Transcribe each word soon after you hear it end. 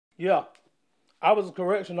Yeah, I was a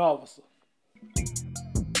correction officer.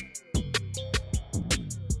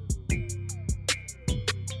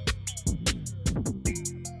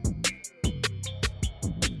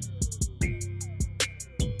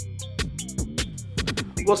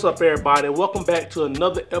 What's up, everybody? Welcome back to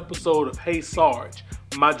another episode of Hey Sarge,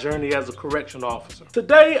 my journey as a correction officer.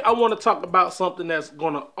 Today, I want to talk about something that's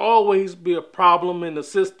going to always be a problem in the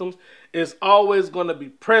system. It's always going to be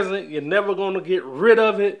present. You're never going to get rid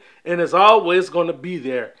of it, and it's always going to be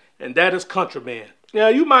there, and that is contraband. Now,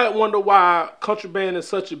 you might wonder why contraband is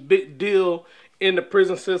such a big deal in the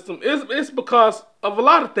prison system. It's because of a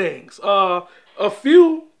lot of things. A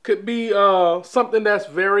few could be something that's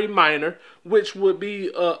very minor, which would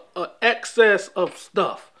be a excess of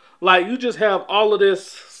stuff. Like, you just have all of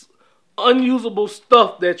this unusable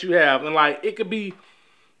stuff that you have, and like it could be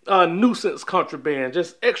nuisance contraband,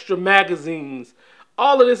 just extra magazines,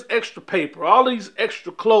 all of this extra paper, all of these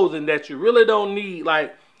extra clothing that you really don't need.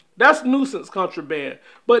 Like, that's nuisance contraband.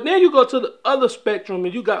 But then you go to the other spectrum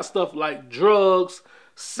and you got stuff like drugs,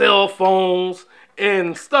 cell phones,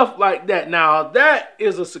 and stuff like that. Now, that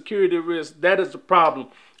is a security risk. That is a problem.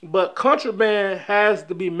 But contraband has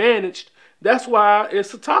to be managed. That's why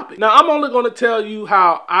it's a topic. Now, I'm only going to tell you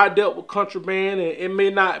how I dealt with contraband, and it may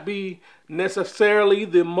not be necessarily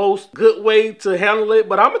the most good way to handle it,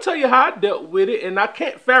 but I'm going to tell you how I dealt with it, and I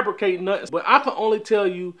can't fabricate nothing, but I can only tell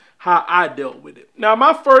you how I dealt with it. Now,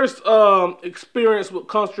 my first experience with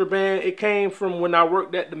contraband, it came from when I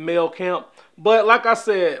worked at the mail camp. But like I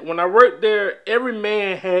said, when I worked there, every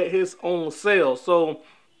man had his own cell. So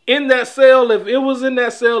in that cell, if it was in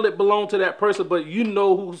that cell, it belonged to that person, but you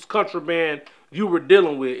know whose contraband you were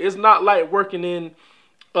dealing with. It's not like working in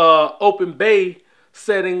open bay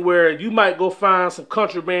setting where you might go find some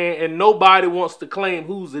contraband and nobody wants to claim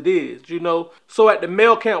whose it is, you know. So at the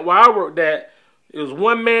mail camp where I worked at, it was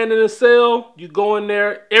one man in the cell. You go in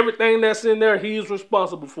there, everything that's in there, he's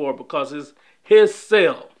responsible for because it's his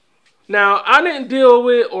cell. Now, I didn't deal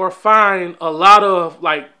with or find a lot of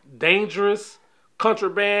like dangerous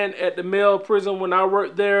contraband at the male prison when I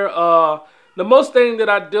worked there. The most thing that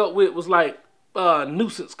I dealt with was like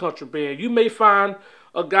nuisance contraband. You may find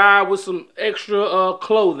a guy with some extra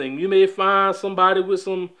clothing. You may find somebody with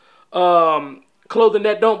some clothing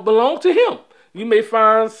that don't belong to him. You may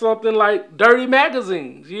find something like dirty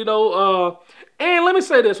magazines, you know. And let me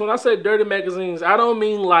say this, when I say dirty magazines, I don't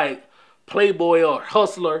mean like Playboy or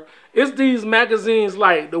Hustler. It's these magazines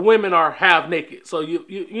like the women are half naked. So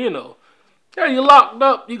you know, yeah, you're locked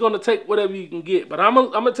up, you're gonna take whatever you can get. But I'm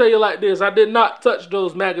gonna tell you like this, I did not touch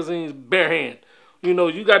those magazines bare hand. You know,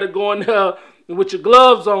 you gotta go in there with your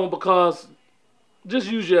gloves on because just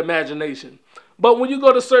use your imagination. But when you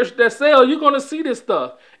go to search that cell, you're gonna see this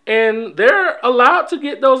stuff. And they're allowed to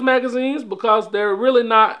get those magazines because they're really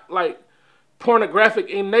not like pornographic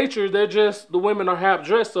in nature. They're just, the women are half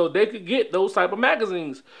dressed, so they could get those type of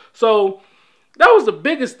magazines. So that was the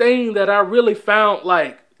biggest thing that I really found,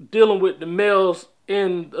 like dealing with the males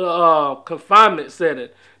in confinement setting.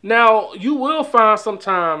 Now, you will find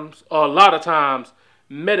sometimes, or a lot of times,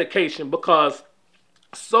 medication, because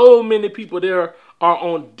so many people there are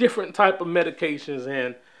on different type of medications,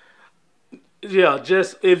 and yeah,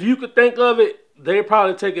 just if you could think of it, they're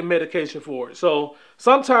probably taking medication for it. So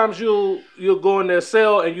sometimes you'll go in their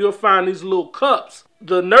cell and you'll find these little cups.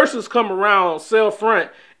 The nurses come around cell front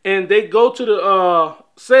and they go to the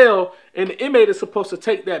cell, and the inmate is supposed to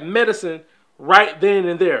take that medicine right then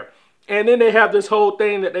and there. And then they have this whole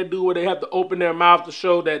thing that they do where they have to open their mouth to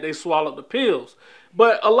show that they swallowed the pills.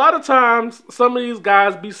 But a lot of times, some of these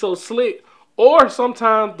guys be so slick, or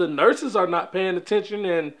sometimes the nurses are not paying attention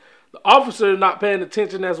and the officer is not paying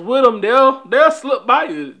attention that's with them, they'll slip by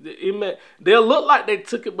you. They'll look like they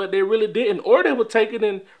took it, but they really didn't. Or they will take it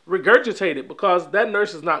and regurgitate it, because that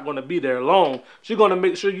nurse is not going to be there long. She's going to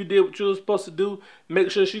make sure you did what you were supposed to do,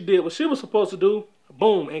 make sure she did what she was supposed to do,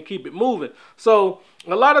 boom, and keep it moving. So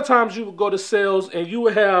a lot of times you would go to cells and you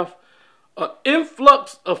would have an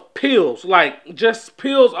influx of pills, like just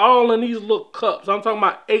pills all in these little cups. I'm talking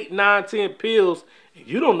about 8, 9, 10 pills. And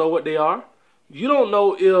you don't know what they are. You don't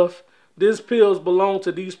know if these pills belong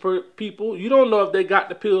to these people. You don't know if they got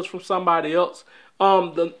the pills from somebody else.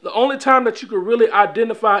 The only time that you can really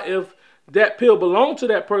identify if that pill belonged to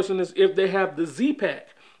that person is if they have the Z-Pack.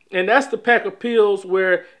 And that's the pack of pills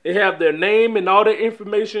where they have their name and all their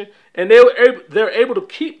information, and they're able to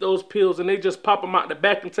keep those pills, and they just pop them out the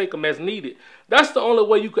back and take them as needed. That's the only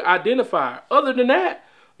way you could identify. Other than that,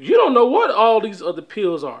 you don't know what all these other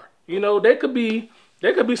pills are. You know, they could be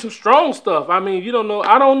some strong stuff. I mean, you don't know.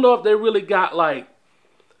 I don't know if they really got like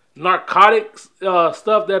narcotics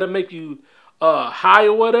stuff that'll make you high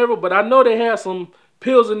or whatever, but I know they had some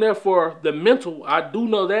pills in there for the mental. I do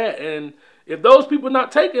know that. And if those people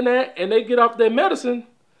not taking that and they get off their medicine,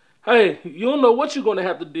 hey, you don't know what you're going to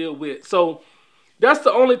have to deal with. So that's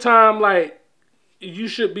the only time, like, you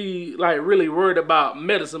should be, like, really worried about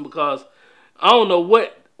medicine, because I don't know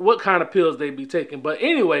what kind of pills they be taking. But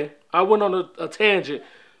anyway, I went on a tangent.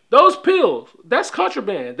 Those pills, that's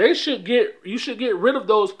contraband. You should get rid of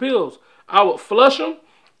those pills. I would flush them,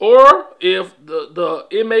 or if the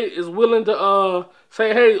inmate is willing to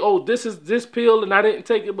say, hey, oh, this is this pill and I didn't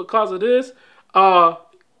take it because of this,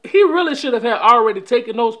 he really should have had already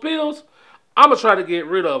taken those pills. I'm going to try to get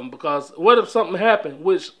rid of them, because what if something happened,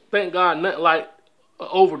 which thank God nothing like an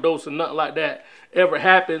overdose or nothing like that ever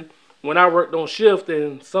happened when I worked on shift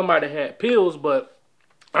and somebody had pills. But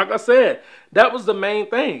like I said, that was the main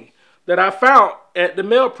thing that I found at the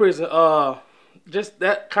male prison. Just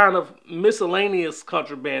that kind of miscellaneous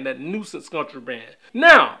contraband, that nuisance contraband.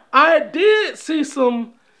 Now, I did see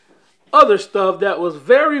some other stuff that was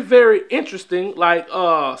very, very interesting, like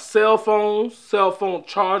cell phones, cell phone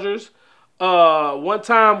chargers. One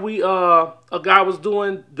time a guy was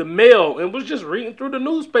doing the mail and was just reading through the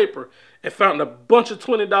newspaper and found a bunch of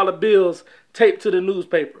 $20 bills taped to the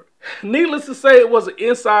newspaper. Needless to say, it was an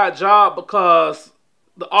inside job, because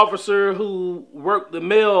the officer who worked the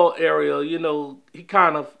mail area, you know, he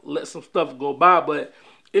kind of let some stuff go by. But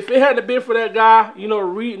if it hadn't been for that guy, you know,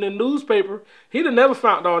 reading the newspaper, he'd have never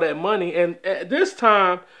found all that money. And at this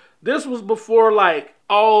time, this was before, like,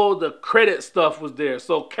 all the credit stuff was there.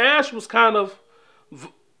 So cash was kind of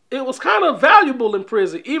valuable in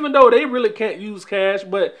prison, even though they really can't use cash,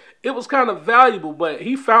 but it was kind of valuable. But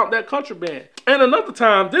he found that contraband. And another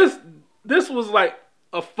time, this was like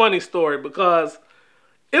a funny story, because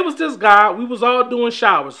it was this guy, we was all doing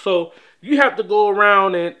showers. So you have to go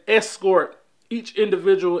around and escort each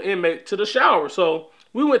individual inmate to the shower. So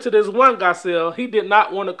we went to this one guy's cell. He did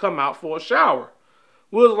not want to come out for a shower.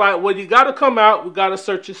 We was like, well, you got to come out. We got to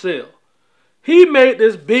search your cell. He made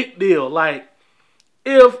this big deal. Like,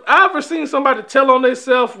 if I ever seen somebody tell on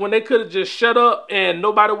themselves when they could have just shut up and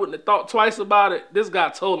nobody wouldn't have thought twice about it, this guy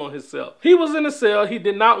told on himself. He was in the cell. He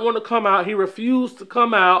did not want to come out. He refused to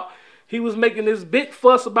come out. He was making this big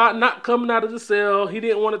fuss about not coming out of the cell. He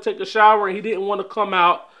didn't want to take a shower, and he didn't want to come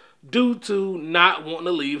out due to not wanting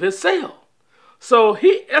to leave his cell. So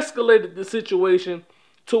he escalated the situation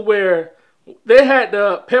to where they had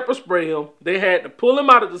to pepper spray him. They had to pull him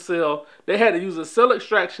out of the cell. They had to use a cell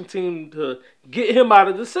extraction team to get him out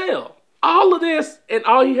of the cell. All of this, and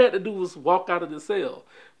all he had to do was walk out of the cell.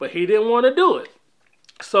 But he didn't want to do it.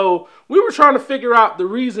 So we were trying to figure out the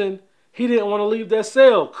reason he didn't want to leave that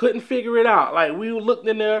cell. Couldn't figure it out. Like, we looked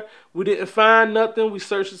in there. We didn't find nothing. We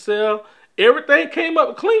searched the cell. Everything came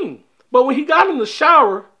up clean. But when he got in the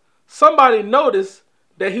shower, somebody noticed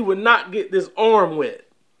that he would not get this arm wet.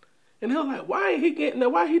 And they were like, why ain't he getting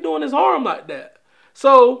that? Why he doing his arm like that?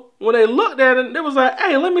 So when they looked at it, they was like,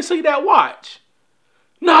 hey, let me see that watch.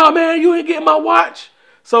 Nah, man, you ain't getting my watch.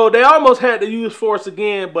 So they almost had to use force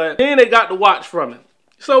again, but then they got the watch from him.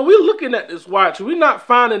 So we're looking at this watch. We're not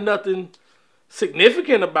finding nothing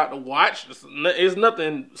significant about the watch. There's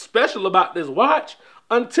nothing special about this watch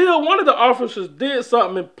until one of the officers did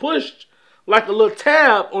something and pushed like a little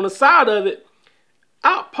tab on the side of it.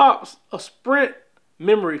 Out pops a Sprint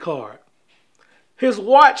memory card. His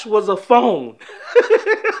watch was a phone.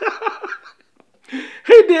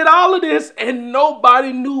 He did all of this and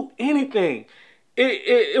nobody knew anything.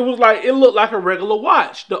 It was like, it looked like a regular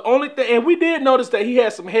watch. The only thing, and we did notice that he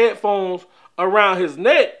had some headphones around his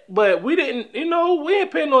neck, but we didn't, we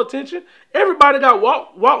didn't pay no attention. Everybody got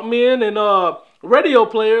Walkman and radio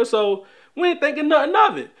players, so we ain't thinking nothing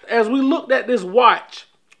of it. As we looked at this watch,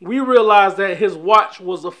 we realized that his watch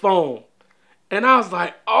was a phone. And I was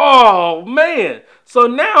like, oh, man. So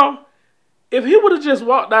now, if he would have just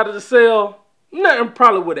walked out of the cell, nothing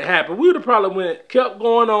probably would have happened. We would have probably kept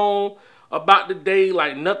going on about the day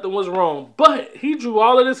like nothing was wrong. But he drew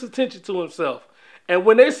all of this attention to himself. And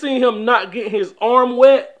when they seen him not getting his arm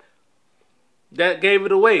wet, that gave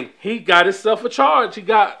it away. He got himself a charge. He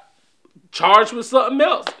got charged with something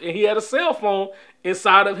else. And he had a cell phone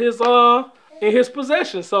inside of his in his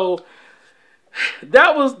possession. So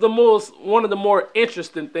that was one of the more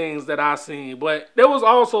interesting things that I seen. But there was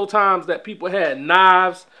also times that people had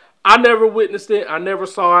knives. I never witnessed it. I never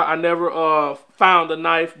saw it. I never found a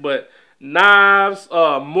knife. But knives,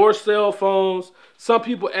 more cell phones. Some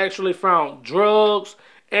people actually found drugs.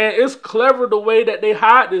 And it's clever the way that they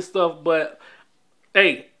hide this stuff. But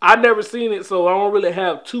hey, I never seen it, so I don't really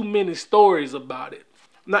have too many stories about it.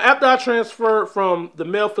 Now, after I transferred from the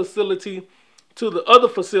male facility to the other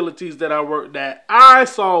facilities that I worked at, I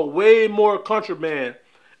saw way more contraband.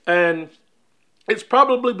 And it's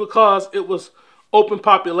probably because it was open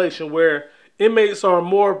population where inmates are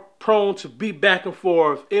more prone to be back and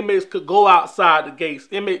forth. Inmates could go outside the gates.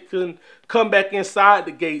 Inmates can come back inside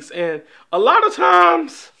the gates. And a lot of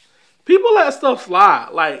times, people let stuff slide.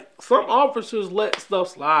 Like, some officers let stuff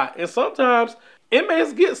slide. And sometimes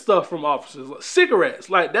inmates get stuff from officers. Like cigarettes.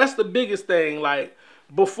 Like, that's the biggest thing. Like,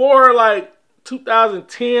 before, like,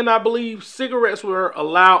 2010, I believe, cigarettes were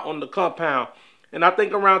allowed on the compound. And I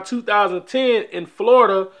think around 2010 in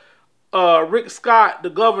Florida, Rick Scott,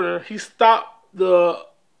 the governor, he stopped the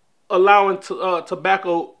allowing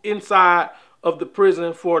tobacco inside of the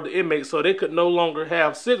prison for the inmates, so they could no longer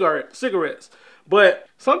have cigarettes. But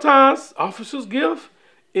sometimes officers give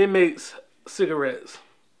inmates cigarettes.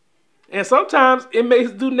 And sometimes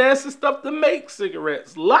inmates do nasty stuff to make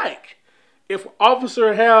cigarettes. Like, if an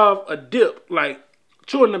officer have a dip, like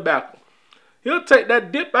chewing tobacco, he'll take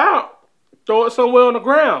that dip out, throw it somewhere on the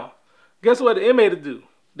ground. Guess what the inmate will do?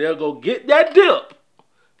 They'll go get that dip,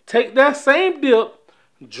 take that same dip,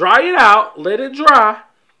 dry it out, let it dry,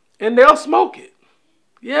 and they'll smoke it.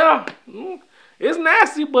 Yeah, it's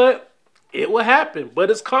nasty, but it will happen.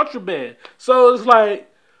 But it's contraband. So it's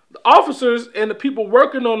like the officers and the people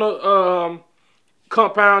working on the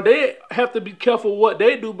compound, they have to be careful what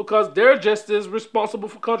they do because they're just as responsible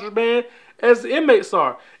for contraband as the inmates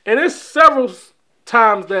are. And there's several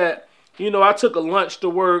times that, you know, I took a lunch to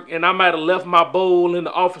work and I might have left my bowl in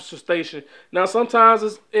the officer station. Now, sometimes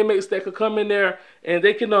it's inmates that could come in there and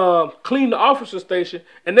they can clean the officer station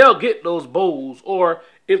and they'll get those bowls. Or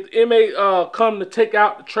if the inmate come to take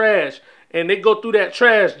out the trash and they go through that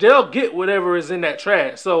trash, they'll get whatever is in that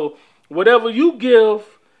trash. So whatever you give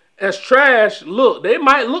as trash, look, they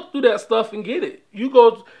might look through that stuff and get it. You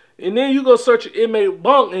go and then you go search an inmate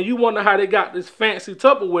bunk and you wonder how they got this fancy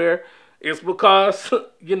Tupperware. It's because,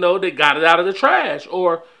 you know, they got it out of the trash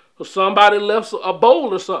or somebody left a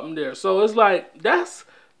bowl or something there. So it's like, that's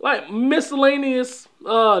like miscellaneous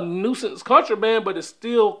nuisance contraband, but it's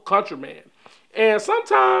still contraband. And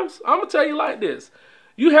sometimes, I'm going to tell you like this.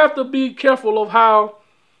 You have to be careful of how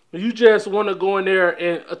you just want to go in there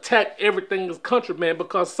and attack everything as contraband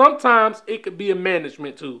because sometimes it could be a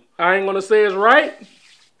management tool. I ain't going to say it's right.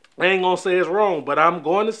 I ain't going to say it's wrong. But I'm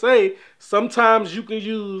going to say sometimes you can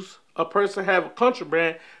use a person have a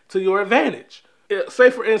contraband to your advantage. Say,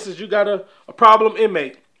 for instance, you got a problem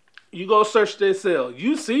inmate. You go search their cell.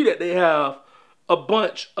 You see that they have a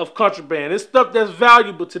bunch of contraband. It's stuff that's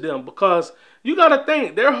valuable to them because you got to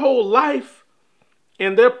think their whole life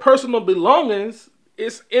and their personal belongings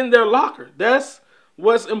is in their locker. That's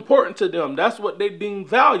what's important to them. That's what they deem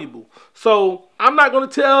valuable. So I'm not going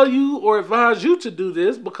to tell you or advise you to do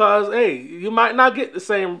this because, hey, you might not get the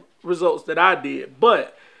same results that I did.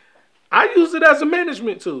 But I use it as a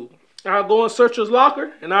management tool. I'll go and search his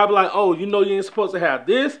locker, and I'll be like, oh, you know you ain't supposed to have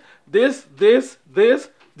this, this, this, this,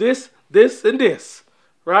 this, this, and this,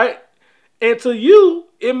 right? And to you,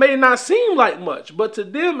 it may not seem like much, but to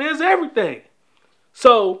them, it's everything.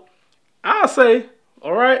 So I'll say,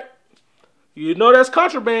 all right, you know that's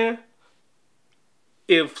contraband.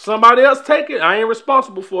 If somebody else take it, I ain't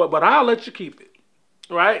responsible for it, but I'll let you keep it,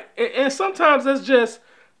 right? And sometimes it's just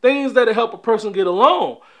things that help a person get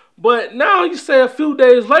along. But now you say a few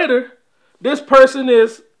days later, this person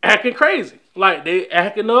is acting crazy. Like they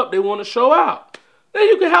acting up, they want to show out. Then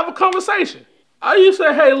you can have a conversation. You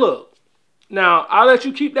say, hey, look, now I let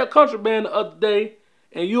you keep that contraband the other day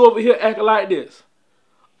and you over here acting like this.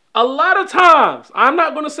 A lot of times, I'm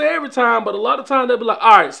not going to say every time, but a lot of times they'll be like,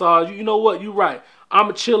 all right, Sarge, you know what, you're right. I'm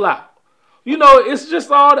going to chill out. You know, it's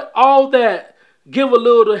just all that give a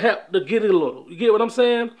little to help to get it a little. You get what I'm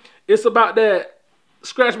saying? It's about that.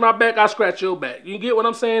 Scratch my back, I scratch your back. You get what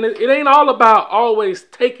I'm saying? It ain't all about always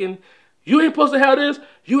taking, you ain't supposed to have this,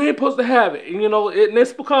 you ain't supposed to have it. And, you know, and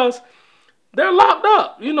it's because they're locked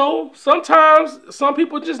up. You know, sometimes some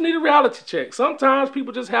people just need a reality check. Sometimes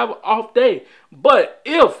people just have an off day. But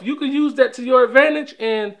if you could use that to your advantage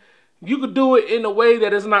and you could do it in a way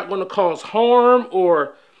that is not going to cause harm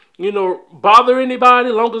or, you know, bother anybody,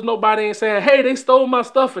 as long as nobody ain't saying, hey, they stole my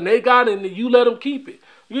stuff and they got it and you let them keep it.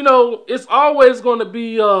 You know, it's always going to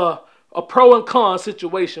be a pro and con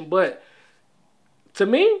situation. But to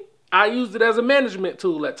me, I used it as a management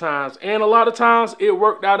tool at times. And a lot of times it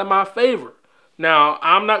worked out in my favor. Now,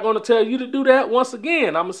 I'm not going to tell you to do that once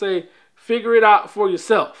again. I'm going to say figure it out for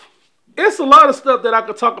yourself. It's a lot of stuff that I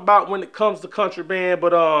could talk about when it comes to contraband.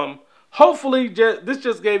 But hopefully this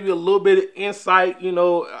just gave you a little bit of insight. You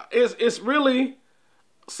know, it's really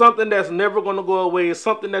something that's never going to go away. It's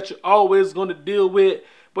something that you're always going to deal with.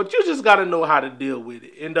 But you just got to know how to deal with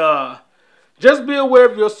it. And just be aware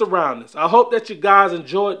of your surroundings. I hope that you guys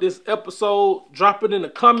enjoyed this episode. Drop it in the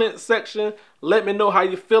comment section. Let me know how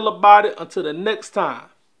you feel about it. Until the next time.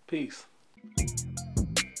 Peace.